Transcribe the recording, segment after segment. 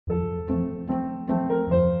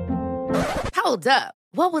Hold up.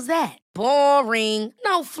 What was that? Boring.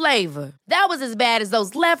 No flavor. That was as bad as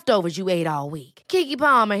those leftovers you ate all week. Keke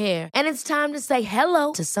Palmer here, and it's time to say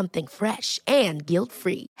hello to something fresh and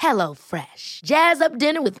guilt-free. Hello Fresh. Jazz up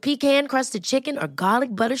dinner with pecan-crusted chicken or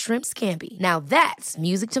garlic butter shrimp scampi. Now that's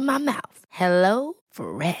music to my mouth. Hello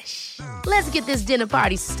Fresh. Let's get this dinner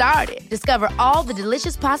party started. Discover all the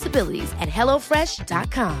delicious possibilities at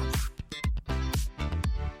hellofresh.com.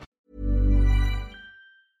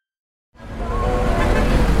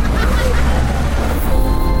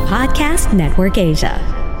 Podcast Network Asia.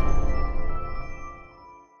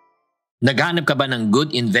 Naghahanap ka ba ng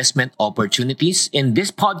good investment opportunities? In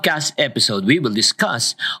this podcast episode, we will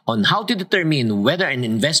discuss on how to determine whether an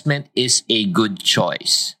investment is a good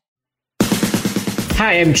choice.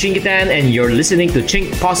 Hi, I'm Chingitan and you're listening to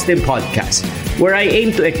Chink Positive Podcast, where I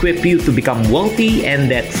aim to equip you to become wealthy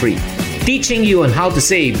and debt-free. Teaching you on how to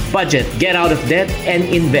save, budget, get out of debt, and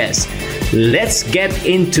invest. Let's get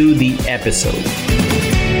into the episode.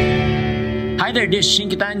 Hi there, this is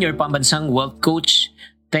Chingitan, your pambansang wealth coach.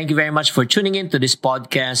 Thank you very much for tuning in to this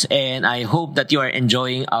podcast, and I hope that you are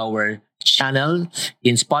enjoying our channel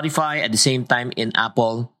in Spotify at the same time in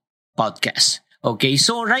Apple Podcasts. Okay,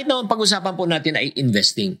 so right now, ang pag-usapan po natin ay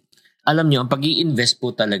investing. Alam nyo, ang pag-i-invest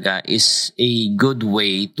po talaga is a good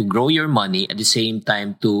way to grow your money at the same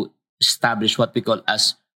time to establish what we call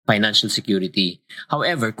as financial security.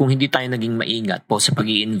 However, kung hindi tayo naging maingat po sa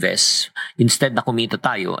pag-i-invest, instead na kumita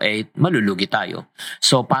tayo, malulugi tayo.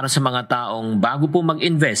 So, para sa mga taong bago po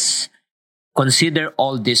mag-invest, consider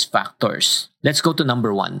all these factors. Let's go to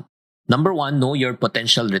number 1. Number 1, know your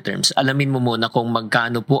potential returns. Alamin mo muna kung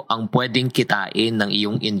magkano po ang pwedeng kitain ng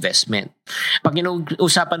iyong investment. Pag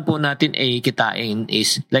usapan po natin kitain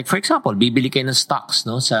is, like for example, bibili kayo ng stocks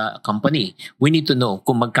sa company. We need to know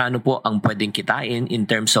kung magkano po ang pwedeng kitain in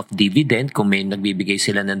terms of dividend, kung may nagbibigay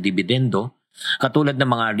sila ng dividendo. Katulad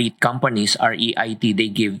ng mga REIT companies, REIT,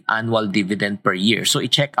 they give annual dividend per year. So,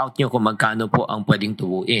 i-check out nyo kung magkano po ang pwedeng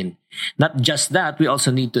tubuin. Not just that, we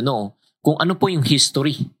also need to know kung ano po yung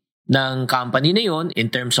history ng company na yon in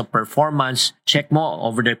terms of performance. Check mo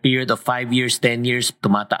over the period of 5 years, 10 years,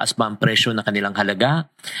 tumataas ba ang presyo na kanilang halaga?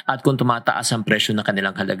 At kung tumataas ang presyo na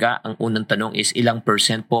kanilang halaga, ang unang tanong is ilang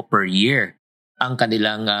percent po per year ang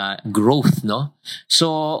kanilang growth, no? So,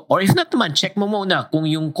 or if not naman, check mo muna kung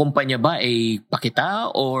yung kumpanya ba ay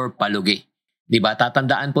pakita or palugi. Diba?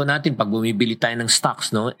 Tatandaan po natin pag bumibili tayo ng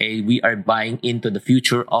stocks, we are buying into the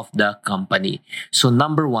future of the company. So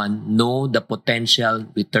number 1, know the potential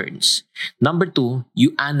returns. Number 2,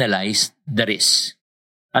 you analyze the risk.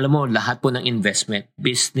 Alam mo, lahat po ng investment,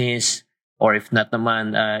 business, or if not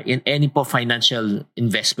naman, in any po financial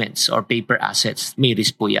investments or paper assets, may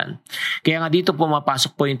risk po yan. Kaya nga dito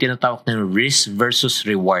pumapasok po yung tinatawag ng risk versus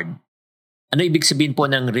reward. Ano ibig sabihin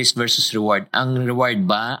po ng risk versus reward? Ang reward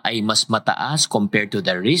ba ay mas mataas compared to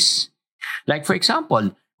the risk? Like for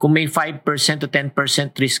example, kung may 5% to 10%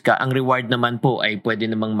 risk ka, ang reward naman po ay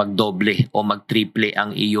pwede namang magdoble o magtriple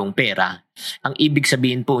ang iyong pera. Ang ibig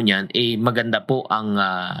sabihin po niyan, maganda po ang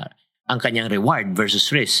kanyang reward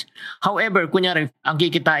versus risk. However, kunyari, ang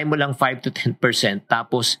kikitain mo lang 5 to 10%,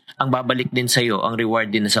 tapos ang babalik din sa'yo, ang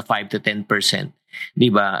reward din sa 5 to 10%.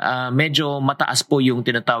 Diba? Medyo mataas po yung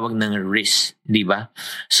tinatawag ng risk. Diba?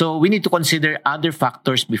 So, we need to consider other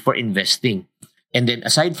factors before investing. And then,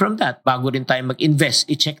 aside from that, bago rin tayo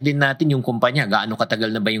mag-invest, i-check din natin yung kumpanya. Gaano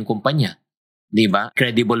katagal na ba yung kumpanya? Diba?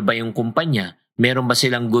 Credible ba yung kumpanya? Meron ba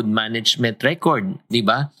silang good management record?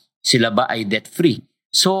 Diba? Sila ba ay debt-free?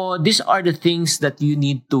 So, these are the things that you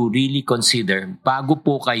need to really consider bago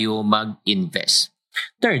po kayo mag-invest.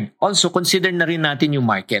 Third, also consider na rin natin yung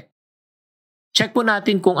market. Check po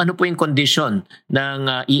natin kung ano po yung condition ng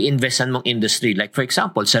i-investan mong industry. Like for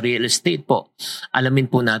example, sa real estate po, alamin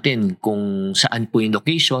po natin kung saan po yung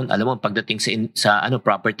location. Alam mo, pagdating sa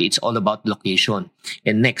property, it's all about location.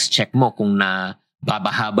 And next, check mo kung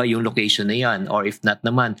babaha ba yung location na yan, or if not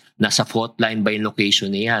naman, nasa fault line ba yung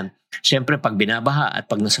location na yan. Siyempre, pag binabaha at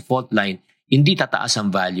pag nasa fault line, hindi tataas ang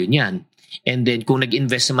value niyan. And then, kung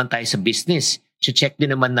nag-invest naman tayo sa business, check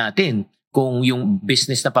din naman natin kung yung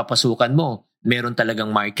business na papasukan mo, meron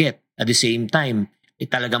talagang market. At the same time,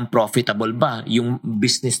 talagang profitable ba? Yung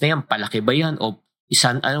business na yan, palaki ba yan? O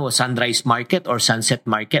sunrise market or sunset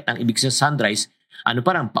market? Ang ibig sabihin sunrise,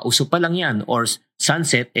 parang pauso pa lang yan. Or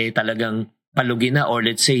sunset, talagang palugi na, or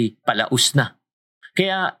let's say, palaus na.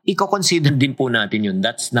 Kaya, i-consider din po natin yun.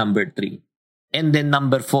 That's number 3. And then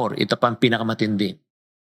number 4, ito pang pinakamatindi.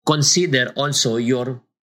 Consider also your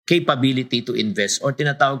capability to invest or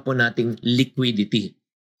tinatawag po nating liquidity.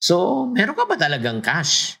 So, meron ka ba talagang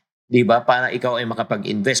cash? Di ba? Para ikaw ay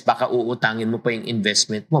makapag-invest. Baka uutangin mo pa yung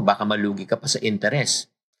investment mo. Baka malugi ka pa sa interest.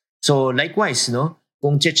 So likewise, no?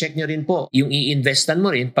 Kung check nyo rin po, yung i-investan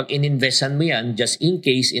mo rin, pag in-investan mo yan, just in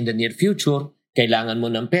case in the near future, kailangan mo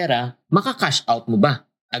ng pera, maka-cash out mo ba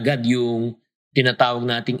agad yung tinatawag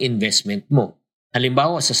nating investment mo?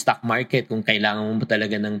 Halimbawa sa stock market, kung kailangan mo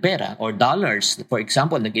talaga ng pera or dollars, for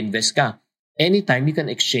example, nag-invest ka, anytime you can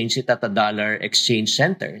exchange it at a dollar exchange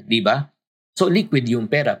center, di ba? So liquid yung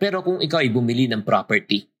pera. Pero kung ikaw ay bumili ng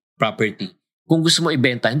property, kung gusto mo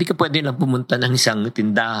ibenta, hindi ka pwede lang pumunta ng isang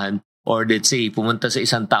tindahan or let's say, pumunta sa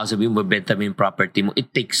isang tao, sabihin mo, benta mo yung property mo.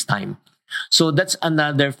 It takes time. So that's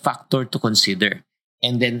another factor to consider.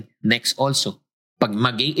 And then next also, pag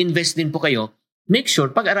mag-i-invest din po kayo, make sure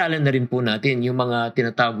pag-aralan na rin po natin yung mga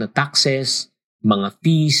tinatawag na taxes, mga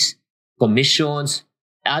fees, commissions,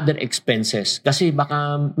 other expenses. Kasi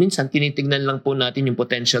baka minsan tinitignan lang po natin yung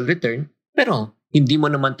potential return, pero hindi mo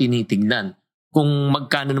naman tinitignan kung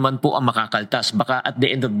magkano naman po ang makakaltas. Baka at the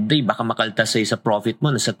end of the day, baka makaltas sa profit mo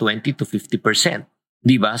na sa 20 to 50%.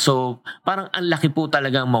 Di ba? So parang ang laki po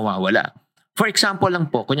talagang mawawala. For example lang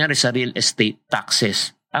po, kunyari sa real estate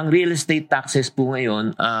taxes. Ang real estate taxes po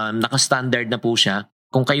ngayon, naka-standard na po siya.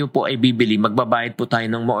 Kung kayo po ay bibili, magbabayad po tayo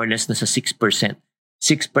ng more or less na sa 6%. 6%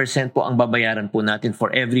 po ang babayaran po natin for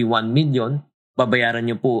every 1 million. Babayaran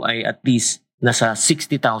nyo po ay at least nasa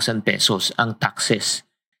 60,000 pesos ang taxes.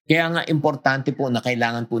 Kaya nga importante po na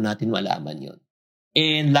kailangan po natin malaman yon.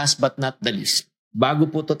 And last but not the least, bago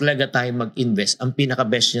po to talaga tayo mag-invest, ang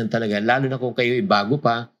pinaka-best niyan talaga, lalo na kung kayo ay bago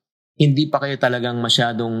pa, hindi pa kayo talagang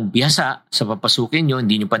masyadong bihasa sa papasukin nyo,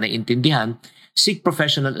 hindi nyo pa naiintindihan, seek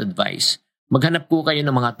professional advice. Maghanap po kayo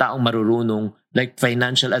ng mga taong marurunong like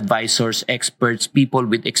financial advisors, experts, people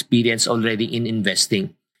with experience already in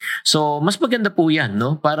investing. So, mas maganda po yan,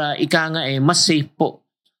 no? Para ika nga mas safe po.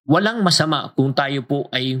 Walang masama kung tayo po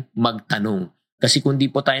ay magtanong. Kasi kung di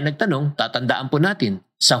po tayo nagtanong, tatandaan po natin,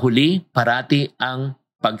 sa huli, parati ang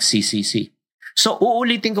pagsisisi. So,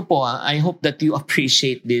 uulitin ko po I hope that you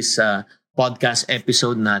appreciate this podcast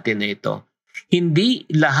episode natin na ito. Hindi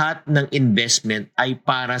lahat ng investment ay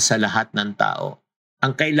para sa lahat ng tao.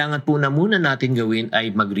 Ang kailangan po na muna natin gawin ay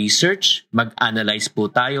mag-research, mag-analyze po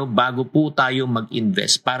tayo bago po tayo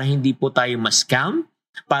mag-invest para hindi po tayo ma-scam,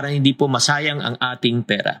 para hindi po masayang ang ating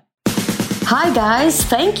pera. Hi guys,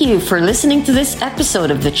 thank you for listening to this episode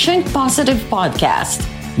of the Chink Positive Podcast.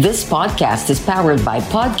 This podcast is powered by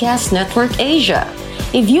Podcast Network Asia.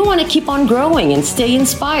 If you want to keep on growing and stay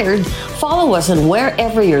inspired, follow us on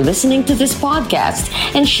wherever you're listening to this podcast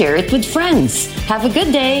and share it with friends. Have a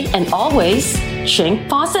good day and always Chink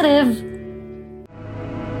Positive.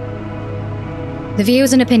 The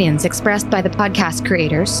views and opinions expressed by the podcast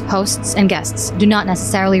creators, hosts, and guests do not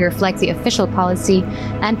necessarily reflect the official policy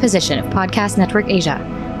and position of Podcast Network Asia,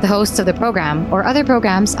 the hosts of the program, or other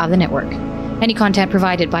programs of the network. Any content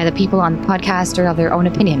provided by the people on the podcast are of their own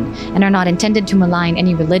opinion and are not intended to malign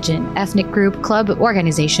any religion, ethnic group, club,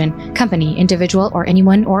 organization, company, individual, or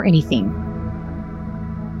anyone or anything.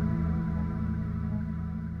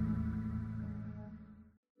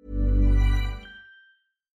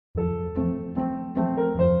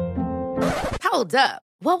 Hold up.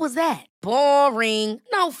 What was that? Boring.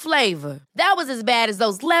 No flavor. That was as bad as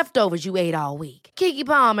those leftovers you ate all week. Keke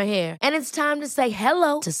Palmer here, and it's time to say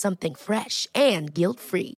hello to something fresh and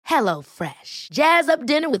guilt-free. Hello Fresh. Jazz up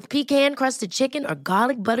dinner with pecan-crusted chicken or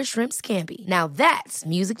garlic butter shrimp scampi. Now that's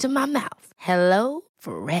music to my mouth. Hello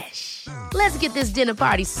Fresh. Let's get this dinner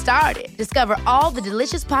party started. Discover all the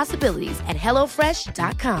delicious possibilities at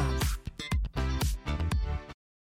HelloFresh.com.